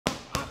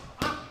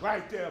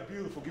Right there,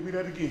 beautiful. Give me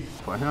that again.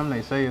 For him,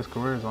 they say his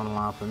career is on the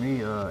line. For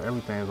me,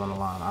 everything's on the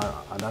line.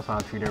 That's how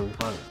I treat every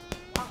fight.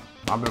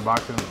 I've been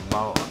boxing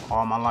about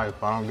all my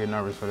life. I don't get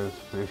nervous for this.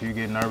 If you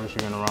get nervous,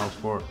 you're in the wrong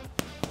sport.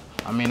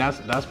 I mean,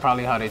 that's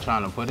probably how they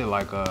trying to put it,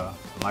 like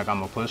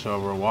I'm a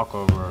pushover, a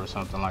walkover, or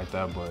something like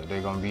that. But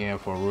they're gonna be in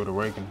for a rude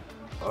awakening.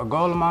 A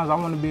goal of mine is I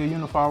want to be a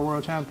unified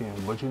world champion.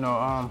 But you know,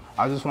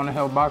 I just want to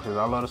help boxers.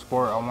 I love the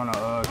sport. I want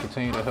to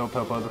continue to help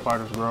other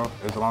fighters grow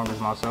as long as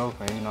myself,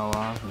 and you know,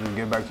 just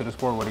get back to the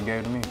sport what it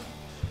gave to me.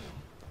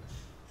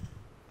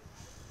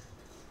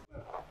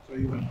 So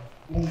you went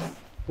boom,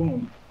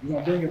 boom. You're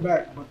gonna bring it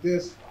back, but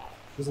this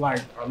is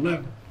like a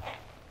lever.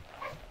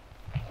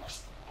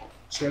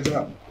 Stretch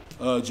out.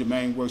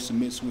 Jermaine works and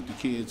meets with the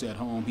kids at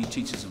home. He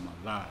teaches them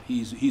a lot.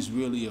 He's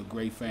really a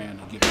great fan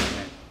of giving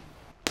back.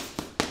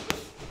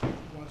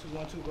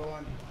 1, 2, go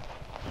on.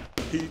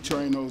 He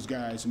trained those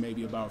guys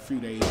maybe about a few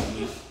days a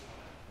week,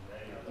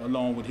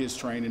 along with his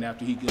training.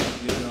 After he get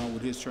done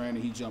with his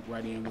training, he jumped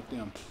right in with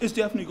them. It's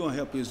definitely going to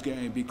help his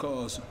game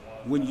because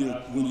when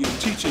you're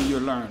teaching,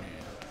 you're learning,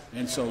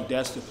 and so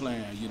that's the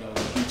plan. You know,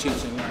 you teach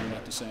and learn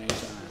at the same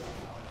time.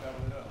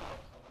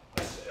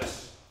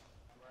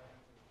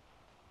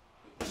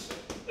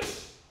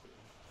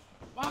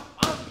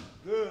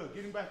 Good.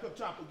 Get him back up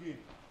top again.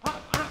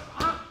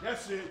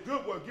 That's it.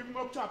 Good work. Give him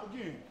up top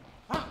again.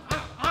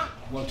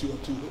 1, 2,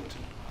 up 2, hook 2.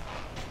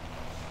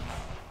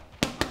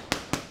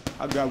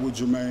 I got with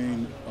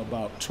Jermaine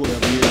about 12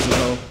 years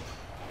ago,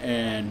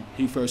 and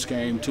he first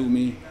came to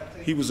me.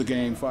 He was a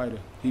game fighter.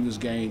 He was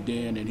game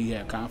then, and he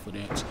had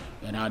confidence.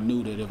 And I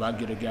knew that if I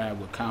get a guy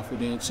with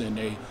confidence and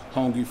they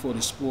hungry for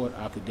the sport,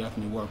 I could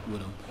definitely work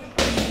with him.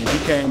 And he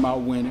came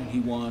out winning.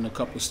 He won a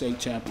couple of state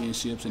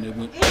championships, and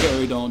it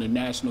carried on to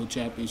national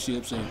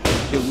championships, and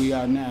here we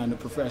are now in the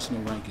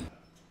professional ranking.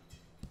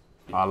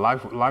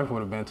 Life would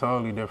have been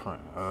totally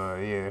different.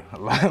 Yeah,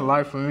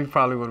 life for me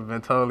probably would have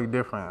been totally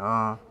different.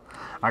 I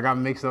got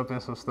mixed up in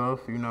some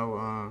stuff, you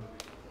know,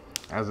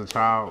 as a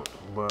child,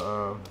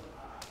 but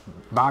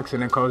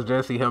boxing and Coach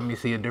Jesse helped me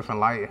see a different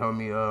light, helped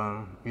me,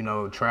 you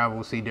know,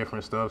 travel, see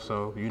different stuff.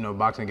 So, you know,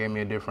 boxing gave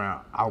me a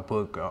different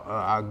output,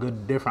 a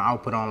good different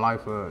output on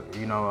life,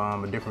 you know,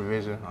 a different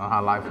vision on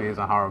how life is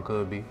and how it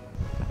could be.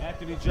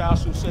 Anthony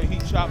Joshua say he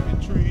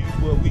chopping trees,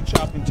 well, we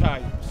chopping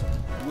tires.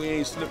 We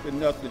ain't slipping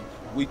nothing.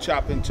 We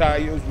chopping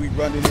tires, we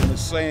running in the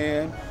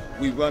sand,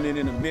 we running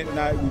in the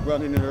midnight, we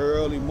running in the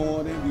early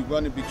morning, we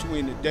running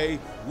between the day.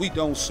 We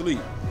don't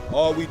sleep.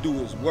 All we do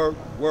is work,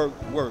 work,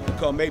 work.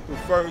 Come April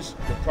 1st,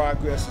 the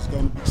progress is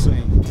going to be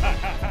seen. Hi.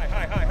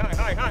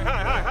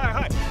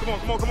 Come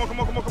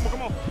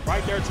on.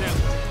 Right there, Tim.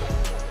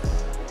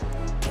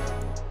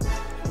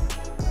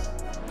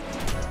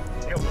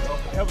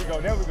 There we go.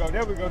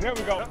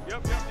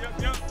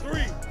 Yep.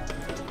 3.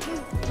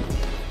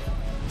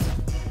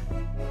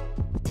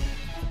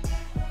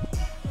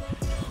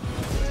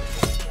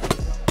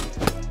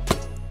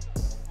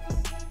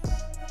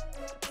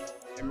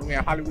 We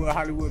in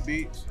Hollywood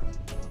Beach,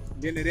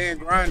 getting it in,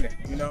 grinding,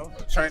 you know,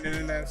 training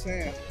in that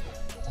sand,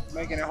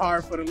 making it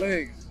hard for the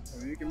legs.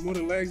 So you can move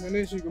the legs in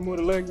this, you can move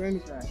the legs in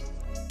anything.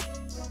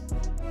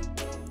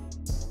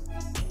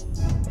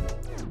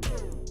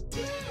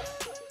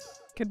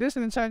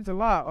 Conditioning changed a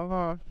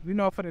lot. You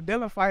know, for the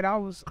Dillon fight, I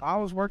was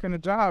working a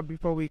job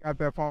before we got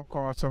that phone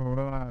call,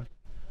 so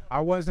I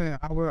wasn't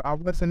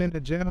in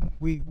the gym.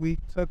 We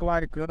took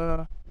like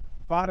 5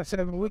 to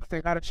 7 weeks to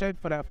get out of shape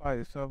for that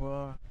fight.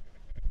 So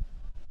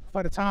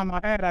for the time I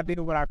had, I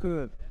did what I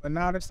could. But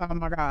now this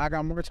time I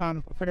got more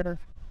time to prepare.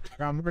 I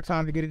got more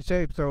time to get in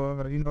shape.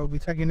 So you know, we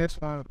taking this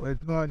one,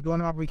 doing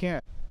all we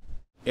can.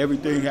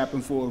 Everything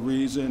happened for a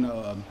reason.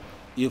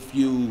 If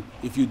you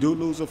do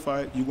lose a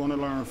fight, you want to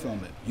learn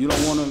from it. You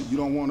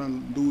don't want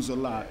to lose a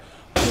lot,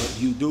 but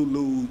you do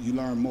lose. You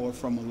learn more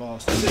from a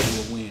loss than you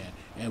do a win,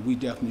 and we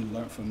definitely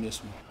learned from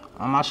this one.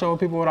 I showed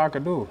people what I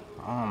could do.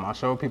 I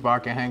showed people I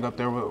can hang up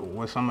there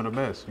with some of the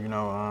best. You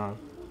know,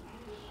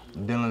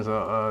 Dillon's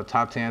a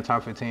top 10,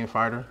 top 15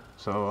 fighter,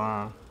 so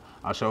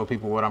I showed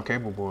people what I'm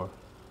capable of.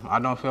 I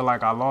don't feel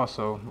like I lost,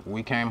 so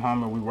we came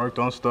home and we worked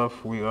on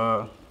stuff. We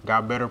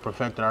got better,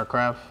 perfected our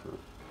craft,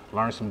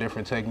 learned some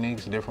different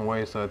techniques, different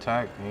ways to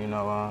attack, and, you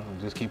know,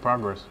 just keep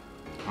progress.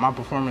 My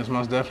performance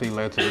most definitely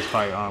led to this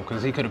fight,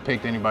 because he could have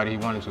picked anybody he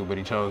wanted to, but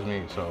he chose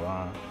me.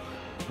 So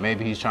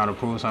maybe he's trying to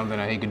prove something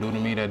that he could do to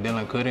me that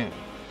Dillon couldn't.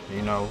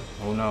 You know,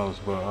 who knows?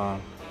 But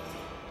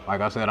like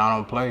I said,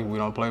 we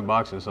don't play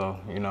boxing, so,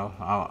 you know,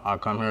 I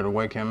come here to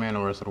wake him and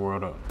the rest of the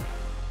world up.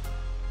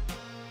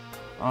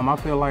 I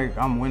feel like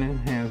I'm winning,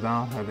 hands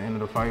down, at the end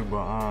of the fight,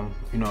 but,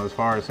 you know, as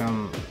far as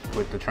him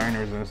with the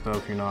trainers and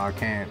stuff, you know, I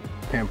can't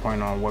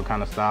pinpoint on what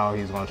kind of style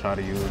he's gonna try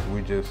to use.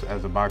 We just,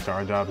 as a boxer,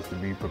 our job is to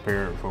be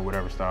prepared for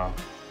whatever style.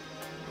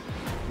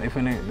 They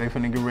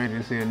finna get ready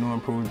to see a new,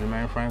 improved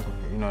Jermaine Franklin.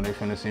 You know, they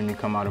finna see me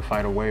come out and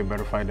fight a way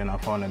better fight than I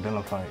fought in the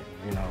Dillon fight.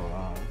 You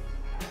know,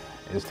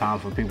 it's time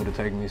for people to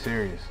take me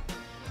serious.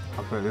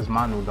 I feel it's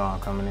my new dawn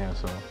coming in,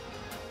 so,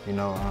 you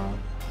know,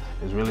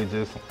 it's really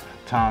just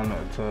time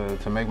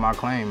to make my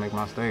claim, make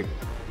my stake.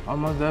 Oh,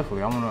 most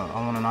definitely. I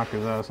wanna knock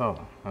his ass out.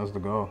 That's the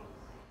goal.